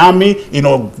women in the army,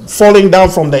 falling down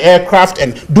from the aircraft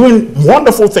and doing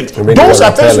wonderful things. Those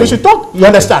are things we should talk. You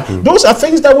understand? Those are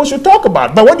things that we should talk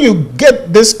about. But when you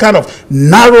get this kind of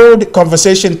narrowed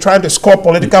conversation trying to score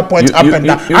political points up and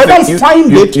down, I don't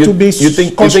find it to be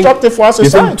constructive for our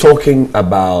society. You think talking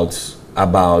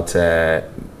about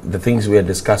the things we are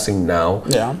discussing now,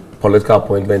 political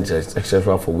appointments,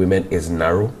 etc., for women is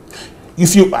narrow?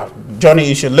 If you, Johnny,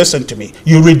 you should listen to me.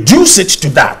 You reduce it to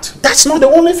that. That's not the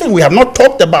only thing. We have not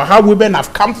talked about how women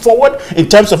have come forward in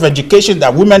terms of education. There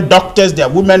are women doctors, there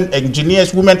are women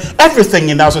engineers, women, everything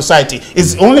in our society.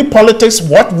 Is only politics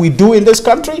what we do in this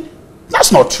country?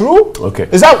 That's not true. Okay.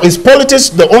 Is politics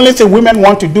the only thing women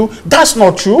want to do? That's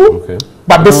not true. Okay.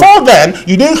 But before then,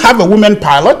 you didn't have a women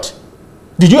pilot.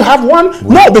 Did you have one?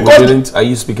 No, because... Are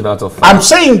you speaking out of... I'm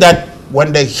saying that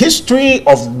when the history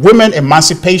of women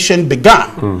emancipation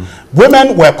began,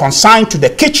 women were consigned to the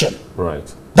kitchen. Right.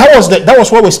 That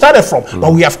was where we started from.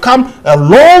 But we have come a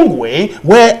long way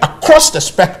where across the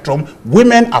spectrum,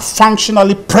 women are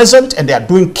functionally present and they are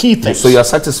doing key things. So you're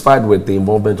satisfied with the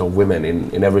involvement of women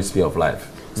in every sphere of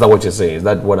life? Is that what you're saying? Is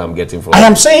that what I'm getting from? I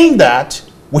am saying that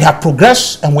we have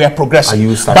progressed and we are progressing. Are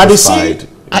you satisfied? But you see,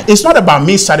 it's not about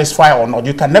me satisfied or not.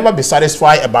 You can never be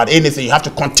satisfied about anything. You have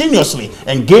to continuously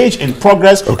engage in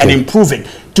progress and improving.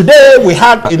 Today, we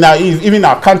have even in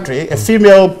our country a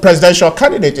female presidential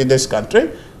candidate in this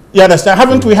country. You understand?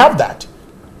 Haven't we have that?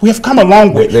 We have come a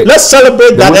long way. Let's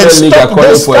celebrate that and stop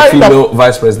this for a female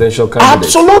vice presidential candidate.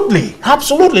 Absolutely,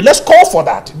 absolutely. Let's call for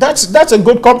that. That's a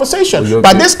good conversation.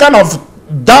 But this kind of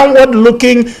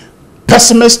downward-looking,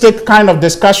 pessimistic kind of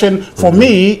discussion for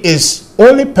me is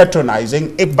only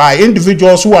patronizing by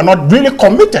individuals who are not really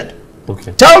committed.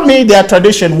 Tell me their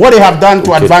tradition, what they have done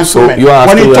to advance women.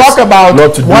 When you talk about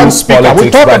one speaker, we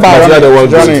talk about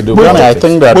I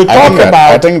think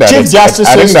that chief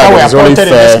justices that were appointed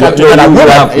in this country.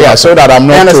 Yeah, so that I'm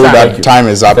not told that time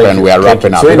is up and we are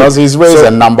wrapping up, because he's raised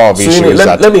a number of issues.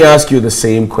 Let me ask you the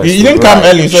same question. You didn't come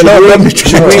early, so let me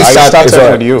start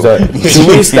with you. Should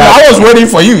we start? I was waiting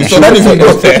for you, so let me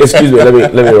go. Excuse me,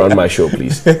 let me run my show,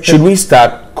 please. Should we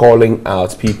start calling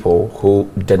out people who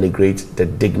denigrate the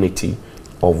dignity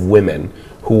of women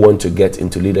who want to get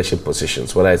into leadership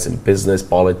positions, whether it's in business,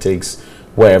 politics,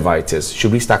 wherever it is?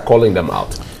 Should we start calling them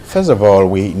out? First of all,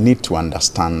 we need to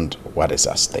understand what is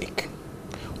at stake.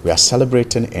 We are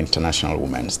celebrating International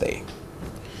Women's Day.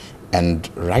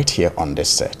 And right here on this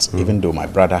set, even though my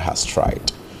brother has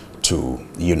tried to,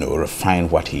 refine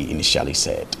what he initially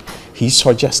said, he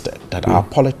suggested that our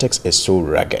politics is so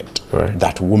rugged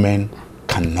that women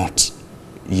cannot,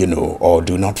 or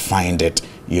do not find it,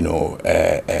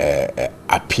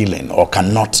 appealing, or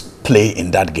cannot play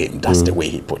in that game. That's the way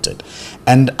he put it.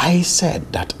 And I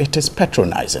said that it is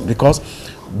patronizing, because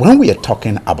when we are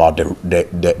talking about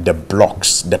the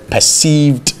blocks, the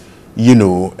perceived,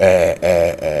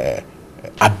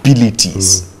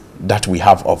 abilities that we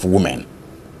have of women,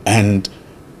 and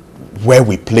where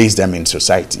we place them in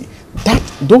society,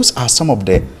 those are some of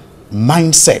the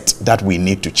mindset that we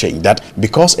need to change. That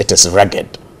because it is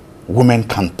rugged, women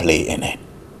can't play in it.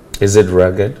 Is it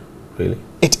rugged, really?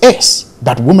 It is,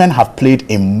 but women have played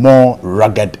in more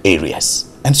rugged areas,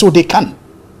 and so they can.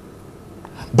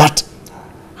 But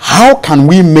how can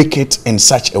we make it in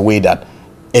such a way that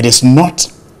it is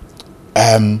not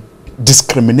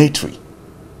discriminatory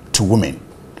to women?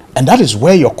 And that is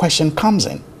where your question comes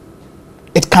in.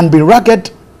 It can be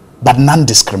rugged, but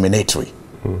non-discriminatory.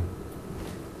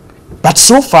 But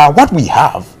so far, what we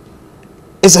have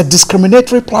is a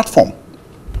discriminatory platform.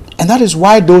 And that is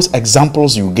why those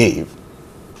examples you gave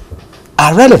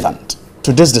are relevant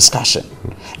to this discussion.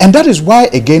 And that is why,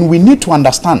 again, we need to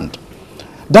understand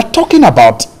that talking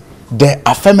about the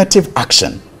affirmative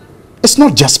action is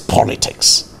not just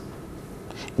politics.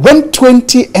 When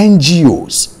 20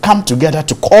 NGOs come together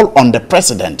to call on the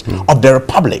President of the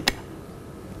Republic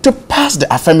to pass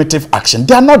the affirmative action,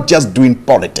 they are not just doing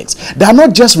politics. They are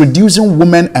not just reducing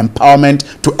women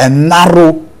empowerment to a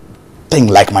narrow thing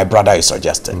like my brother is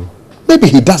suggesting. Maybe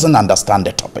he doesn't understand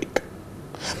the topic.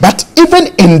 But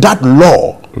even in that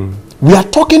law, we are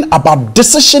talking about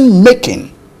decision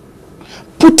making,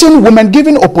 putting women,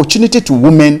 giving opportunity to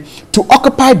women to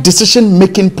occupy decision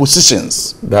making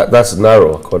positions. That's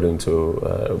narrow, according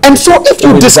to. And so, if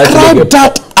you describe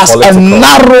that as a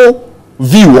narrow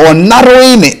view, or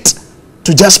narrowing it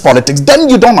to just politics, then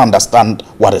you don't understand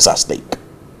what is at stake.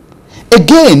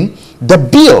 Again, the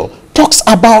bill talks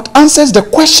about, answers the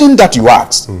question that you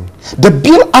asked. The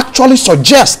bill actually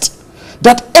suggests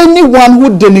that anyone who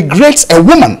denigrates a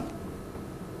woman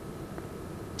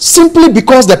simply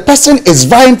because the person is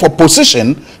vying for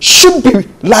position should be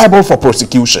liable for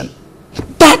prosecution.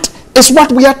 That is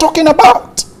what we are talking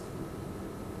about.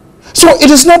 So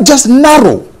it is not just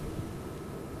narrow,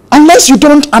 unless you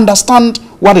don't understand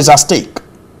what is at stake.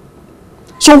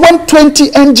 So when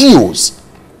 20 NGOs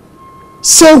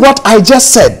say what I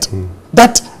just said,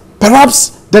 that perhaps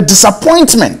the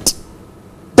disappointment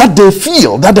that they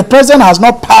feel that the president has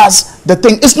not passed the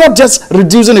thing, it's not just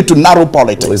reducing it to narrow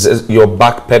politics. You're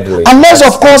backpedaling. Unless,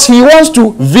 of course, he wants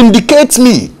to vindicate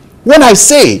me when I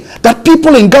say that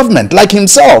people in government, like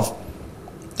himself,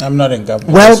 I'm not in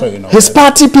government. well, so you know his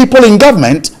party people in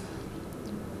government,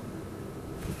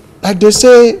 like they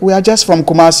say, we are just from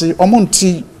Kumasi,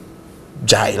 Omonti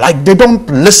Jai. Like they don't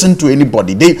listen to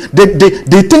anybody. They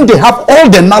think they have all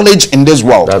the knowledge in this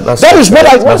world. That is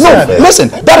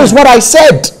what I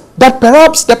said. That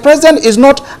perhaps the president is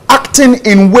not acting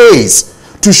in ways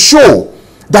to show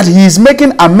that he is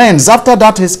making amends after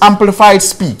that his amplified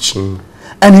speech,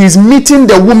 and he's meeting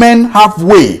the women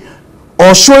halfway,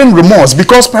 or showing remorse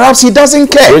because perhaps he doesn't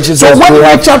care. So when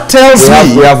Richard tells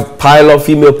me, we have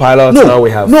female pilots now.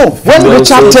 When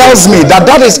Richard tells me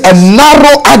that is a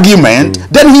narrow argument,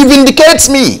 then he vindicates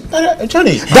me.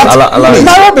 Johnny, that's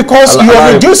narrow because you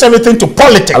have reduced everything to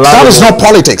politics. That is not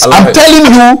politics. I'm telling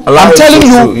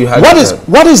you,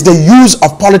 what is the use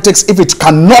of politics if it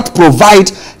cannot provide,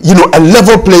 a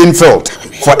level playing field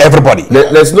for everybody?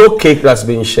 There's no cake that's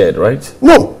being shared, right?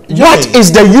 No. What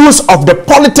is the use of the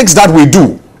politics that we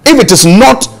do if it is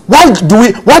not? Why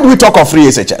do we talk of free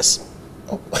SHS?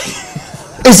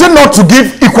 Is it not to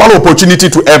give equal opportunity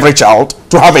to every child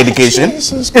to have education?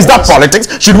 Is that politics?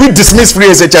 Should we dismiss free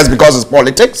SHS because it's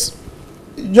politics?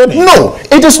 Johnny. No,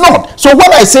 it is not. So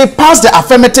when I say pass the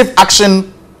affirmative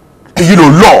action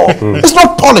law, it's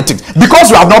not politics. Because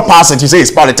you have not passed it, you say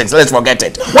it's politics. Let's forget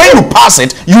it. When you pass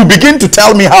it, you begin to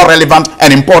tell me how relevant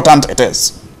and important it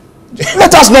is.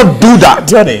 Let us not do that.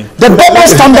 Johnny, the double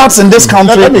standards in this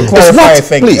country. Let me clarify a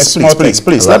thing. Please.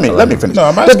 Let me finish.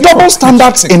 No, the double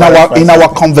standards in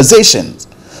our conversations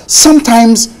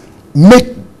sometimes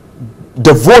make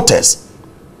the voters,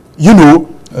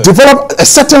 develop a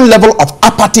certain level of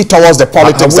apathy towards the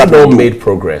politics. Have we not made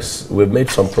progress? We've made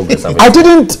some progress. I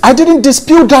didn't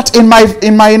dispute that in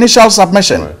my initial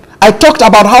submission. Right. I talked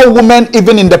about how women,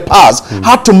 even in the past,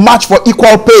 had to march for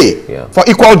equal pay, for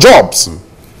equal jobs.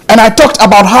 And I talked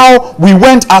about how we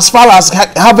went as far as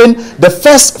having the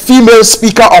first female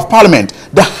Speaker of Parliament,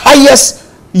 the highest,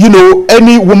 you know,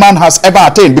 any woman has ever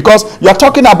attained. Because you're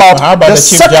talking about, the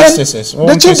Chief Justices.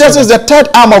 The Chief Justice is the third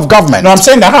arm of government. No, I'm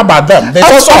saying that. How about them? There's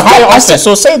also high office,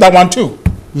 so say that one too.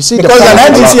 You see, because an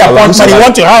NDC appointment, you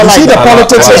want to highlight. You see the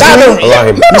politics is doing.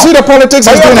 You see the politics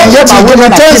is doing, and yet he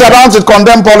turns around to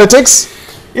condemn politics.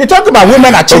 You talk about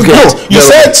women achievements. You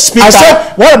said Speaker. I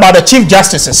said, what about the Chief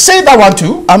Justices? Say that one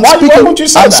too. Why won't you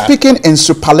say I'm that? speaking in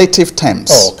superlative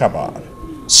terms. Oh, come on.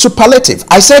 Superlative.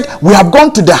 I said we have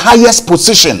gone to the highest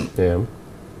position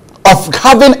of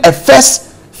having a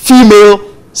first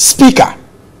female speaker.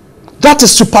 That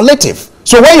is superlative.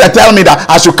 So when you tell me that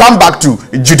I should come back to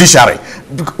judiciary,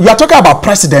 you are talking about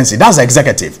presidency. That's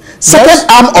executive. Second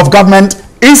arm of government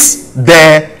is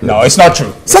there. No, it's not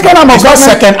true. Second arm of government.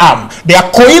 Second arm. They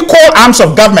are co-equal arms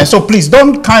of government. So please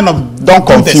don't confuse. Don't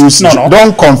confuse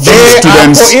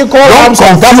students. Co-equal arms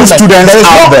of government. Students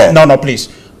out there. No, please.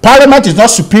 Parliament is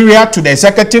not superior to the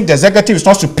executive. The executive is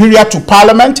not superior to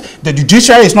Parliament. The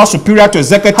judiciary is not superior to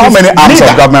executive. How many arms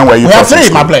of government were you talking about? We have three,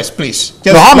 my bless, please.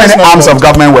 No, how many arms of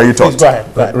government were you talking? Go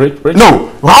ahead. No,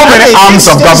 how many arms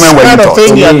of government were you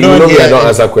talking? I don't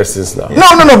answer questions now. No,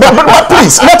 but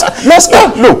please, let's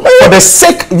start. Look, for the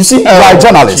sake, you see, you are a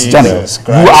journalist, Johnny.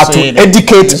 You are to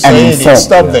educate and inform.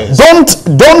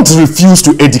 Don't refuse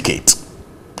to educate.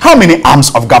 How many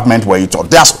arms of government were you taught?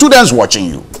 There are students watching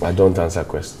you. I don't answer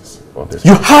questions on this.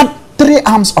 You had 3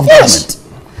 arms of government.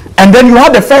 And then you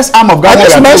had the first arm of government.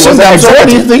 I just mentioned that. So what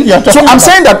do you think you're talking about?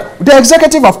 Saying that the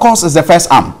executive, of course, is the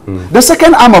first arm. The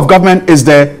second arm of government is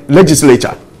the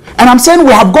legislature. And I'm saying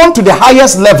we have gone to the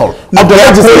highest level of the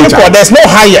legislature. There's no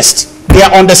highest. They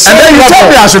are on the same level. And then you tell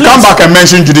me I should come back and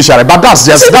mention judiciary, but that's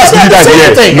neither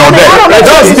here nor there.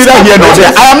 That's neither here nor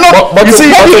there. I am not. But you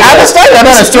see, I understand you're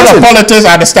not a student of politics.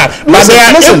 I understand, but there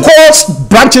are equal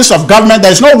branches of government.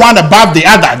 There is no one above the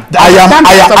other.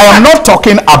 I am not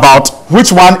talking about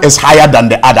which one is higher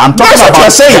than the other. I'm talking about what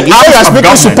you're saying. You are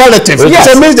speaking superlative. Yes,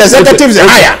 it means the executive is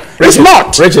higher. It's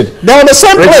not. Richard, they're on the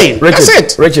same plane. That's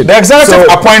it. Richard, the executive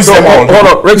appoints them all. Hold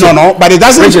on, Richard. No, but it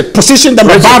doesn't position them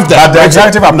above them. But the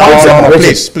executive appoints them all.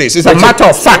 Please. It's a matter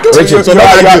of fact. Richard, so you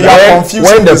are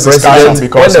confusing the discussion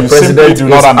because you simply do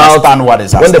not understand what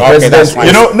is happening. When the president,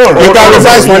 you can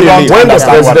revise when the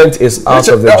president is out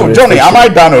of the jurisdiction. Johnny, am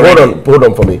I done already? Hold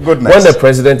on for me. Goodness. When the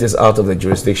president is out of the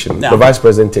jurisdiction, the vice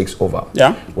president takes over.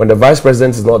 Yeah. When the vice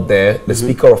president is not there, the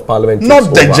speaker of parliament takes over.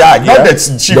 Not the judge, not the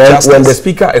chief justice. When the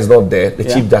speaker is not there, the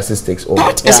chief justice takes over.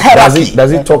 That is hierarchy.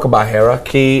 Does it talk about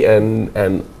hierarchy and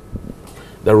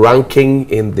the ranking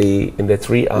in the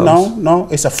 3 arms? No,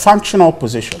 it's a functional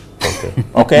position.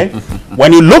 Okay.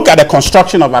 When you look at the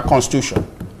construction of our constitution,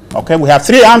 we have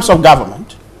 3 arms of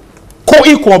government,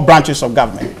 co-equal branches of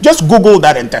government. Just Google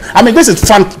that I mean, this is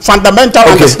fundamental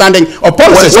understanding of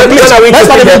policy.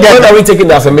 When are we taking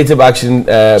the affirmative action?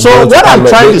 So what I'm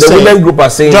trying to say, the women group are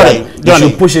saying that you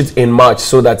should push it in March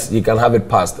so that you can have it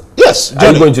passed. Yes,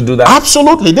 are you going to do that?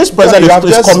 Absolutely. This president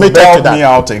is committed to that. Me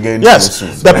out again. Yes,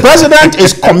 the president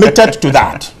is committed to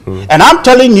that. And I'm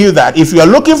telling you that if you are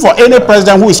looking for any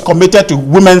president who is committed to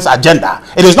women's agenda,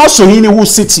 it is not Sohini who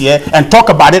sits here and talk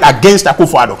about it against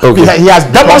Akufo-Addo. He has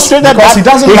demonstrated that he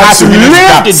doesn't has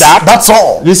lived in that. That's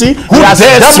all. You see, who dares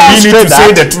Sohini to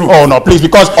say the truth? Oh no, please,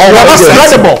 because you are not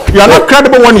credible. You are not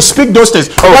credible when you speak those things.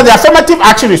 Because the affirmative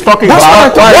action is talking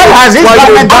about what has his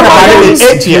government done about it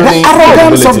in 8 years?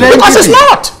 Arrogance of the because it's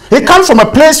not. He comes from a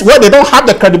place where they don't have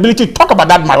the credibility to talk about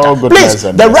that matter. Please,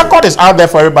 the record is out there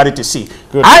for everybody to see.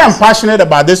 I am passionate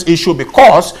about this issue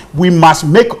because we must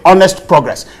make honest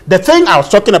progress. The thing I was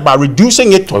talking about,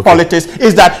 reducing it to politics,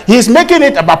 is that he's making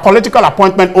it about political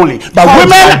appointment only. But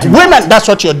women, that's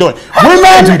what you're doing.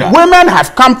 Women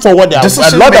have come forward. There are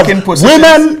a lot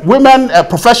of women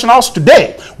professionals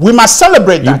today. We must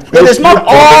celebrate that. It is not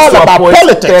all about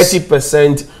politics.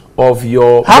 30% of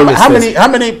your how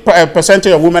many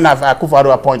percentage of women have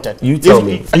Akufo-Addo appointed? You tell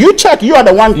me. You check. You are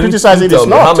the one criticizing this.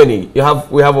 How many? We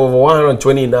have over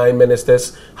 129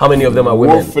 ministers. How many of them are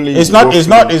women? It's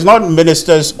not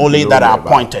ministers only that are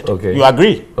appointed. Okay. You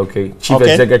agree? Okay. Chief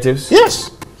executives?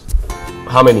 Yes.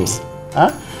 How many?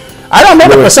 I don't know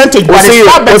the percentage, but it's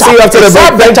far better. We'll see you after the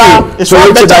break. Thank you. It's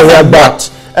far better than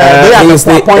what They are He's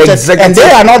the appointed, and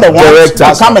they are not the ones director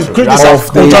that come and criticize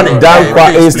of the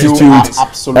Dankwa Institute,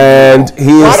 and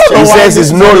he says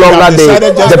he's no longer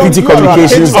the deputy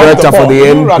communications director for the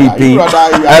NPP,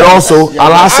 and also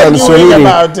Alassane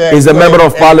Sohini is a member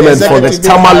of parliament for the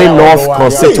Tamale North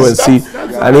constituency,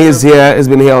 and he's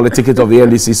been here on the ticket of the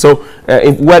NDC. So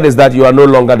where is that you are no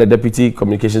longer the deputy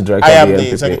communications director of the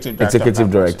NPP? Executive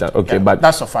director. Okay, but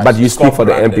you speak for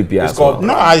the NPP as well.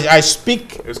 No, I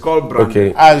speak. It's called branding.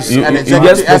 Okay. As an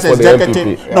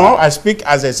executive, no, I speak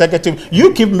as executive.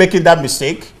 You keep making that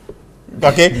mistake.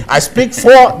 Okay, I speak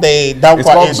for the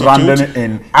Dankwa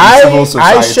Institute.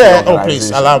 I share. Oh,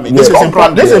 please allow me. This is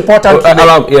important. This is important.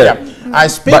 I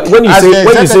speak. But when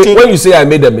you say I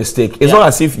made a mistake, it's not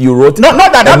as if you wrote a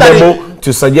memo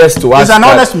to suggest to us. It's an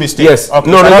honest mistake. Yes. Okay,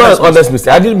 no, it's not an honest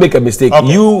mistake. I didn't make a mistake.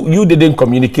 Okay. You didn't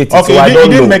communicate it. Okay, so you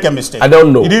didn't make a mistake. I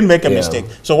don't know. You didn't make a mistake.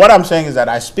 So what I'm saying is that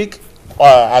I speak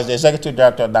as the executive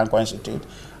director of Dankwa Institute.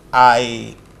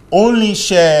 I only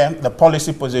share the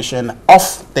policy position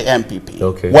of the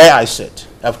MPP, where I sit.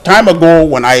 A time ago,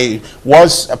 when I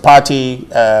was a party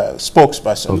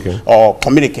spokesperson or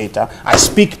communicator, I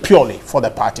speak purely for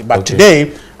the party. But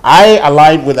today, I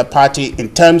align with the party in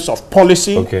terms of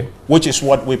policy, which is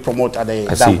what we promote at the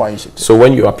Dankwa Institute. So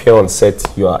when you appear on set,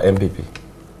 you are MPP?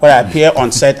 When I appear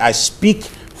on set, I speak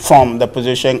from the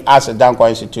position as a Dankwa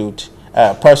Institute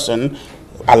person,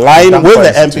 align with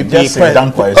the MPP.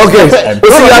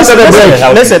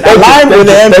 Listen, align with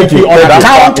the MPP on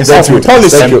account of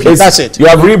policy. That's it. You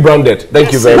have rebranded.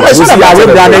 Thank you very much. It's not about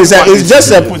rebranding. It's just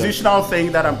a positional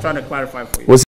thing that I'm trying to clarify for you.